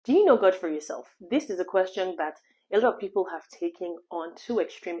Do you know God for yourself? This is a question that a lot of people have taken on two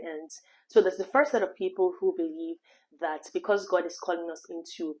extreme ends. So there's the first set of people who believe that because God is calling us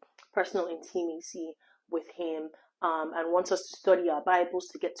into personal intimacy with Him, and wants us to study our Bibles,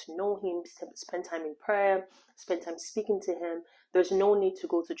 to get to know Him, spend time in prayer, spend time speaking to Him, there's no need to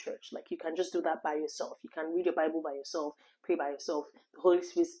go to church. Like, you can just do that by yourself. You can read your Bible by yourself, pray by yourself. The Holy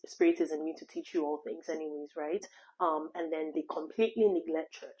Spirit is in me to teach you all things anyways, right? And then they completely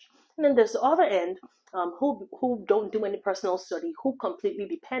neglect church. And then there's the other end, who don't do any personal study, who completely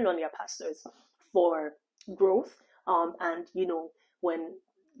depend on their pastors for growth. And when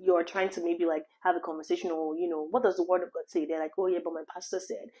you're trying to maybe like have a conversation, or what does the word of God say? They're like, oh yeah, but my pastor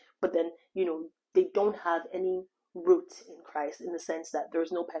said. But then they don't have any root in Christ, in the sense that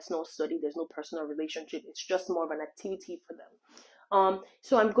there's no personal study, there's no personal relationship. It's just more of an activity for them.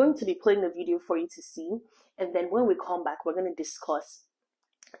 So I'm going to be playing the video for you to see, and then when we come back, we're going to discuss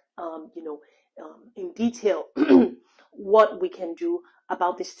in detail what we can do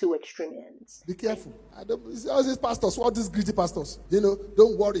about these two extreme ends. Be careful. I don't see all these pastors, all these greedy pastors.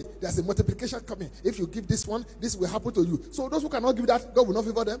 Don't worry. There's a multiplication coming. If you give this one, this will happen to you. So those who cannot give that, God will not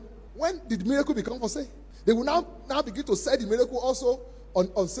favor them. When did miracle become for sale? They will now begin to sell the miracle also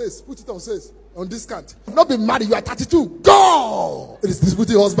on sales. Put it on sales, on discount. Not be married. You are 32. Go! It is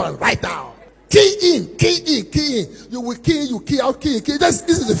distributing husband right now. Key in. You will key in, you key out, key in. This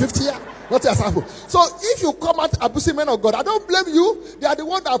is the 50th year. What has happened? So if you come out abusing men of God, I don't blame you. They are the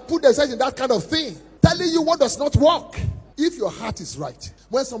ones that put themselves in that kind of thing, telling you what does not work. If your heart is right,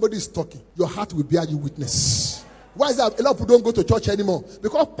 when somebody is talking, your heart will bear you witness. Why is that? A lot of people don't go to church anymore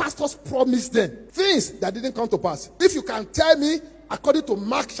because pastors promised them things that didn't come to pass. If you can tell me, according to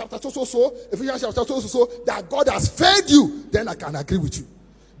Mark chapter so, Ephesians chapter so, that God has failed you, then I can agree with you.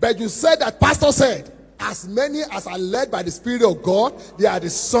 But you said that pastor said, as many as are led by the Spirit of God, they are the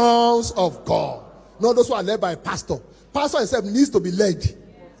sons of God. Not those who are led by a pastor. Pastor himself needs to be led.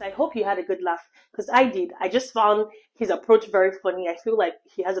 So I hope you had a good laugh, because I did. I just found his approach very funny. I feel like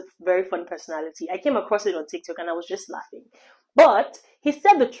he has a very funny personality. I came across it on TikTok and I was just laughing. But he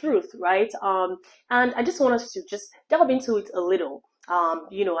said the truth, right? And I just want us to just delve into it a little. I'm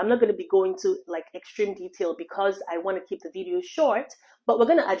not going to be going to like extreme detail because I want to keep the video short, but we're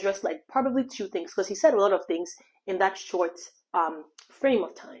going to address like probably two things, because he said a lot of things in that short frame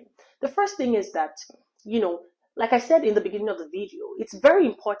of time. The first thing is that, like I said in the beginning of the video, it's very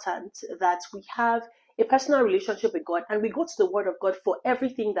important that we have a personal relationship with God and we go to the Word of God for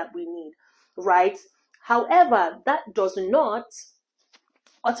everything that we need, right? However, that does not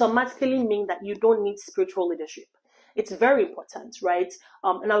automatically mean that you don't need spiritual leadership. It's very important, right?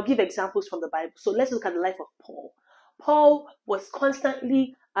 And I'll give examples from the Bible. So let's look at the life of Paul. Paul was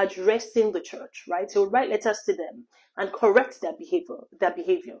constantly addressing the church, right? He would write letters to them and correct their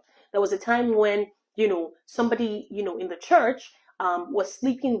behavior. There was a time when, somebody, in the church was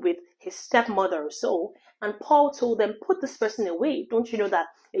sleeping with his stepmother or so, and Paul told them, put this person away. Don't you know that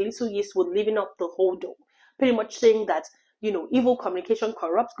a little yeast would leaven up the whole dough? Pretty much saying that, evil communication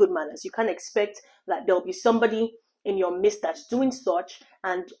corrupts good manners. You can't expect that there'll be somebody in your midst that's doing such,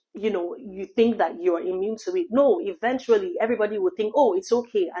 and you think that you're immune to it. No, eventually everybody will think, oh, it's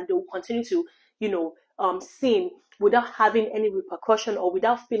okay, and they will continue to sin without having any repercussion or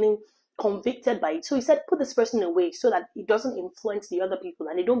without feeling convicted by it. So he said, put this person away so that it doesn't influence the other people,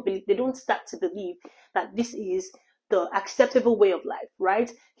 and they don't start to believe that this is the acceptable way of life,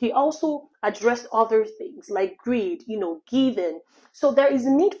 right? He also addressed other things like greed, giving. So there is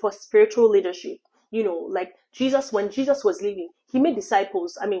a need for spiritual leadership. Like Jesus, when Jesus was leaving, he made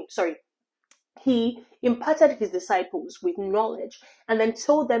disciples. He imparted his disciples with knowledge and then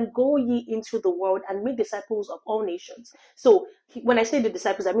told them, go ye into the world and make disciples of all nations. So when I say the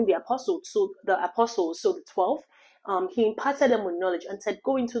disciples, I mean the apostles. So the 12, he imparted them with knowledge and said,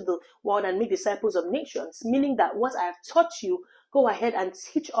 go into the world and make disciples of nations, meaning that what I have taught you, go ahead and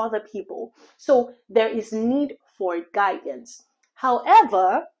teach other people. So there is need for guidance.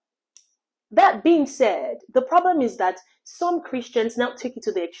 However, that being said, the problem is that some Christians now take it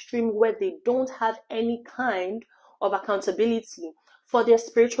to the extreme where they don't have any kind of accountability for their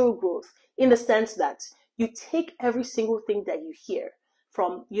spiritual growth, in the sense that you take every single thing that you hear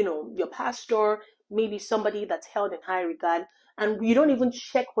from, your pastor, maybe somebody that's held in high regard, and you don't even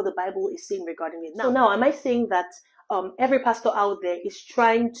check what the Bible is saying regarding it. Now, am I saying that every pastor out there is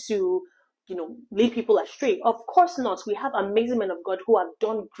trying to lead people astray? Of course not. We have amazing men of God who have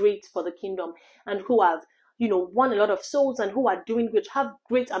done great for the kingdom and who have, won a lot of souls and who are doing great, have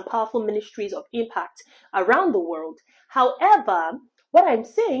great and powerful ministries of impact around the world. However, what I'm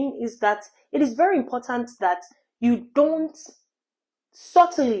saying is that it is very important that you don't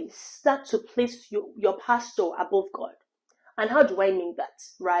subtly start to place your pastor above God. And how do I mean that,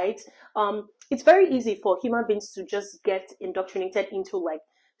 right? It's very easy for human beings to just get indoctrinated into like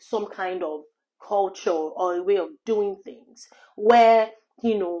some kind of culture or a way of doing things where,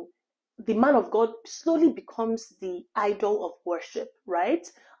 you know, the man of God slowly becomes the idol of worship, right?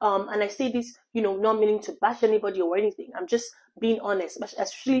 And I say this, you know, not meaning to bash anybody or anything. I'm just being honest,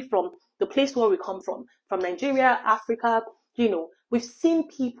 especially from the place where we come from Nigeria, Africa. You know, we've seen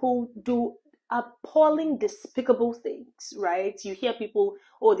people do appalling, despicable things, right? You hear people,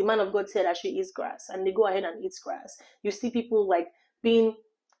 oh, the man of God said I should eat grass, and they go ahead and eat grass. You see people like being,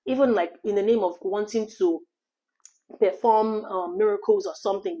 even like in the name of wanting to perform miracles or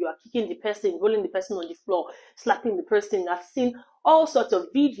something, you are kicking the person, rolling the person on the floor, slapping the person. I've seen all sorts of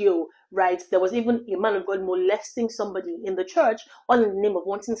video, right? There was even a man of God molesting somebody in the church, all in the name of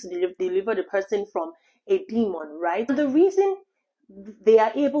wanting to deliver the person from a demon, right? And the reason they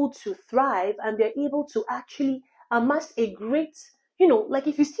are able to thrive and they're able to actually amass a great, you know, like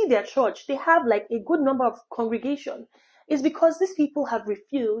if you see their church, they have like a good number of congregation, is because these people have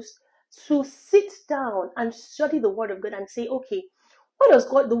refused to sit down and study the word of God and say, okay, what does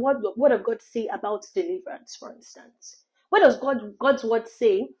God, the word of God say about deliverance, for instance? What does God's word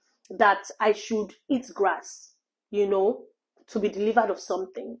say that I should eat grass, you know, to be delivered of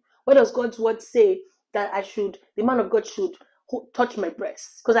something? What does God's word say that the man of God should touch my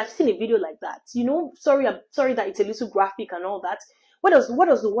breasts? Because I've seen a video like that. You know, I'm sorry that it's a little graphic and all that. What does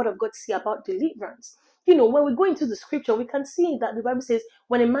the word of God say about deliverance? You know, when we go into the scripture, we can see that the Bible says,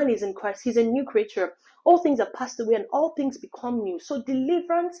 when a man is in Christ, he's a new creature. All things have passed away and all things become new. So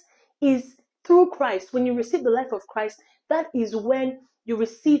deliverance is through Christ. When you receive the life of Christ, that is when you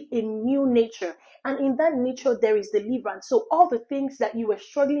receive a new nature. And in that nature, there is deliverance. So all the things that you were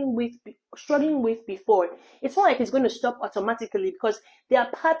struggling with before, it's not like it's going to stop automatically, because there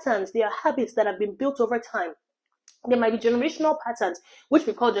are patterns, there are habits that have been built over time. There might be generational patterns, which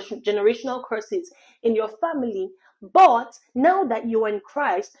we call generational curses in your family. But now that you are in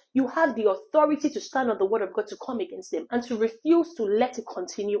Christ, you have the authority to stand on the word of God to come against them and to refuse to let it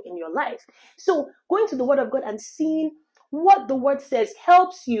continue in your life. So going to the word of God and seeing what the word says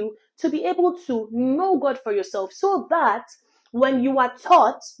helps you to be able to know God for yourself, so that when you are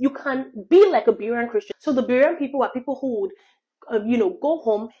taught, you can be like a Berean Christian. So the Berean people are people who would go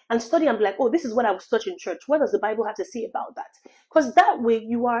home and study and be like, oh, this is what I was taught in church. What does the Bible have to say about that? Because that way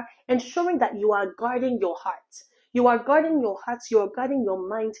you are ensuring that you are guarding your heart. You are guarding your heart, you are guarding your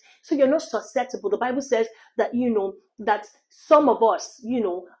mind, so you're not susceptible. The Bible says that, that some of us,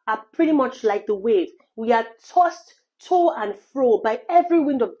 are pretty much like the wave. We are tossed to and fro by every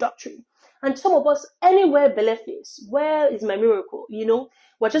wind of doctrine. And some of us, anywhere belly face, where is my miracle?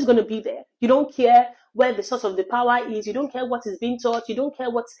 We're just going to be there. You don't care where the source of the power is. You don't care what is being taught. You don't care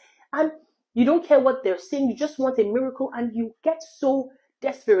you don't care what they're saying. You just want a miracle, and you get so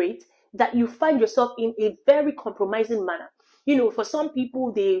desperate that you find yourself in a very compromising manner. For some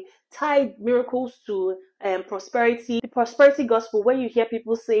people, they tie miracles to prosperity. The prosperity gospel, where you hear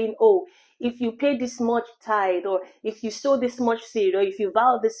people saying, oh, if you pay this much tithe, or if you sow this much seed, or if you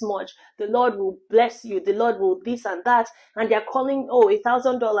vow this much, the Lord will bless you, the Lord will this and that. And they're calling, $1,000,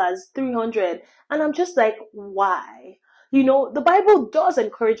 $300. And I'm just like, why? The Bible does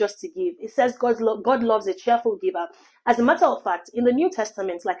encourage us to give. It says God loves a cheerful giver. As a matter of fact, in the New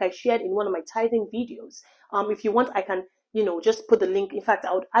Testament, like I shared in one of my tithing videos, if you want, I can, just put the link. In fact,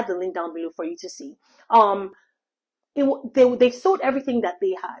 I would add the link down below for you to see. They sold everything that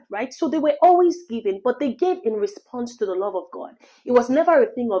they had, right? So they were always giving, but they gave in response to the love of God. It was never a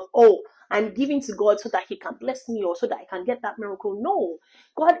thing of, I'm giving to God so that He can bless me, or so that I can get that miracle. No,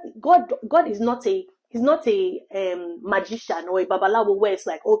 God is not He's not a magician or a babalawo where it's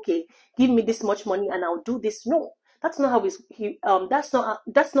like, okay, give me this much money and I'll do this. No, that's not how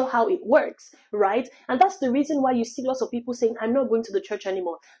that's not how it works, right? And that's the reason why you see lots of people saying, I'm not going to the church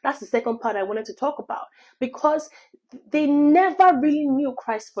anymore. That's the second part I wanted to talk about, because they never really knew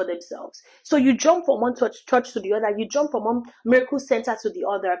Christ for themselves. So you jump from one church to the other, you jump from one miracle center to the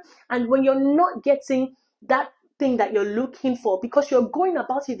other, and when you're not getting that thing that you're looking for because you're going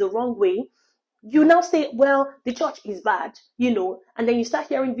about it the wrong way, you now say, well, the church is bad, and then you start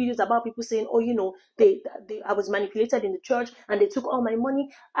hearing videos about people saying, I was manipulated in the church and they took all my money.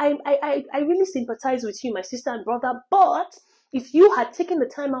 I really sympathize with you, my sister and brother, but if you had taken the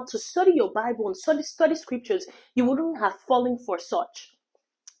time out to study your Bible and study scriptures, you wouldn't have fallen for such.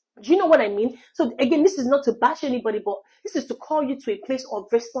 Do you know what I mean? So again, this is not to bash anybody, but this is to call you to a place of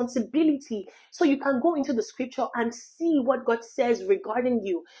responsibility so you can go into the scripture and see what God says regarding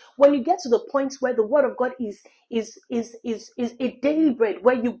you. When you get to the point where the word of God is a daily bread,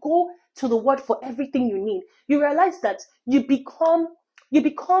 where you go to the word for everything you need, you realize that you become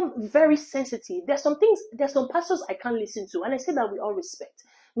very sensitive. There's some pastors I can't listen to, and I say that with all respect,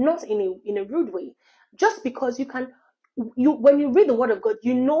 not in a rude way. Just because when you read the word of God,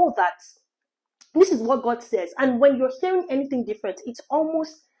 you know that this is what God says. And when you're hearing anything different, it's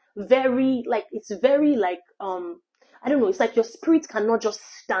almost very like, I don't know, it's like your spirit cannot just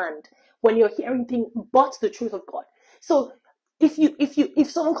stand when you're hearing things but the truth of God. So if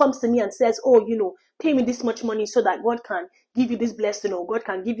someone comes to me and says, oh, pay me this much money so that God can give you this blessing, or God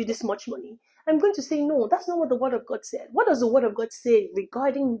can give you this much money, I'm going to say, no, that's not what the word of God said. What does the word of God say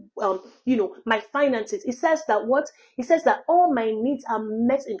regarding, my finances? It says that all my needs are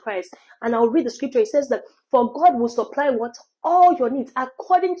met in Christ. And I'll read the scripture. It says that, for God will supply what? All your needs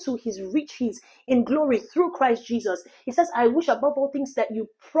according to his riches in glory through Christ Jesus. It says, I wish above all things that you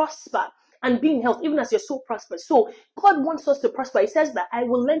prosper and be in health, even as your soul prospers. So God wants us to prosper. It says that I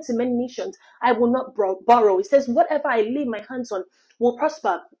will lend to many nations, I will not borrow. It says whatever I lay my hands on will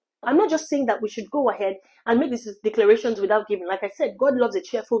prosper. I'm not just saying that we should go ahead and make these declarations without giving. Like I said, God loves a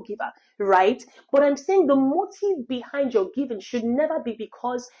cheerful giver, right? But I'm saying the motive behind your giving should never be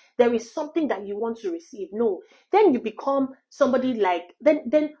because there is something that you want to receive. No. Then you become somebody like,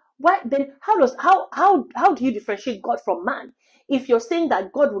 how do you differentiate God from man? If you're saying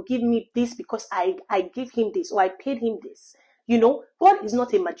that God will give me this because I give him this, or I paid him this, God is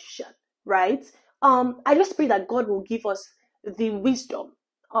not a magician, right? I just pray that God will give us the wisdom.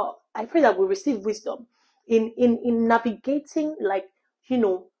 I pray that we receive wisdom in navigating,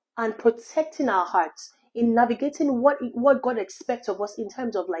 and protecting our hearts, in navigating what God expects of us in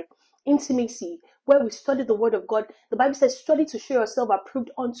terms of intimacy, where we study the word of God. The Bible says, study to show yourself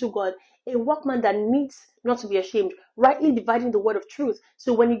approved unto God, a workman that needs not to be ashamed, rightly dividing the word of truth.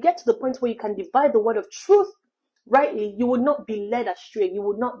 So when you get to the point where you can divide the word of truth rightly, you will not be led astray. You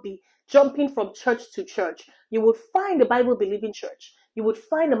will not be jumping from church to church. You would find a Bible-believing church. You would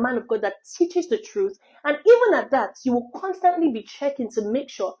find a man of God that teaches the truth. And even at that, you will constantly be checking to make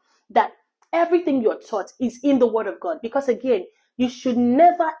sure that everything you're taught is in the word of God. Because again, you should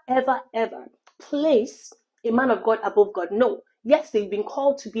never, ever, ever place a man of God above God. No. Yes, they've been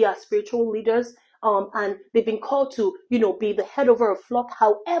called to be our spiritual leaders, and they've been called to, be the head over a flock.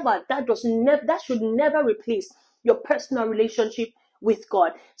 However, that should never replace your personal relationship with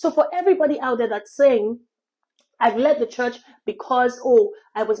God. So for everybody out there that's saying, I've led the church because,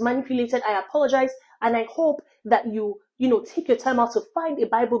 I was manipulated, I apologize, and I hope that you take your time out to find a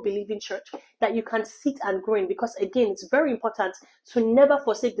Bible-believing church that you can sit and grow in. Because again, it's very important to never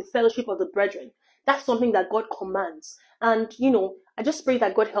forsake the fellowship of the brethren. That's something that God commands. And, I just pray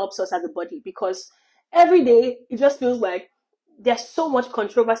that God helps us as a body, because every day it just feels like there's so much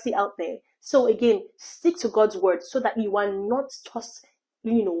controversy out there. So again, stick to God's word so that you are not tossed,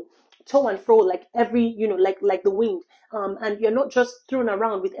 to and fro like every, like the wind. And you're not just thrown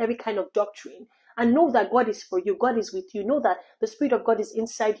around with every kind of doctrine. And know that God is for you. God is with you. Know that the Spirit of God is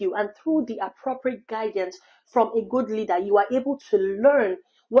inside you. And through the appropriate guidance from a good leader, you are able to learn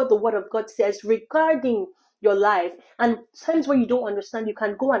what the word of God says regarding your life. And times where you don't understand, you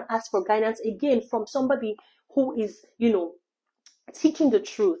can go and ask for guidance again from somebody who is, teaching the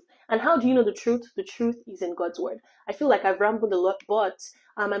truth. And how do you know the truth? The truth is in God's word. I feel like I've rambled a lot, but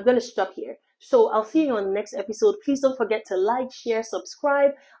I'm going to stop here. So I'll see you on the next episode. Please don't forget to like, share,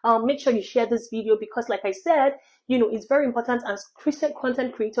 subscribe. Make sure you share this video, because like I said, it's very important as Christian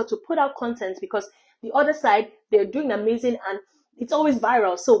content creator to put out content, because the other side, they're doing amazing and it's always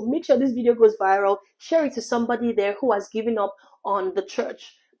viral. So make sure this video goes viral. Share it to somebody there who has given up on the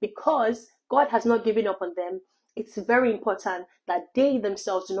church, because God has not given up on them. It's very important that they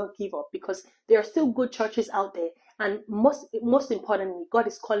themselves do not give up, because there are still good churches out there. And most importantly, God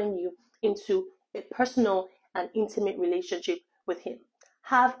is calling you into a personal and intimate relationship with him.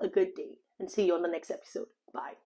 Have a good day and see you on the next episode. Bye.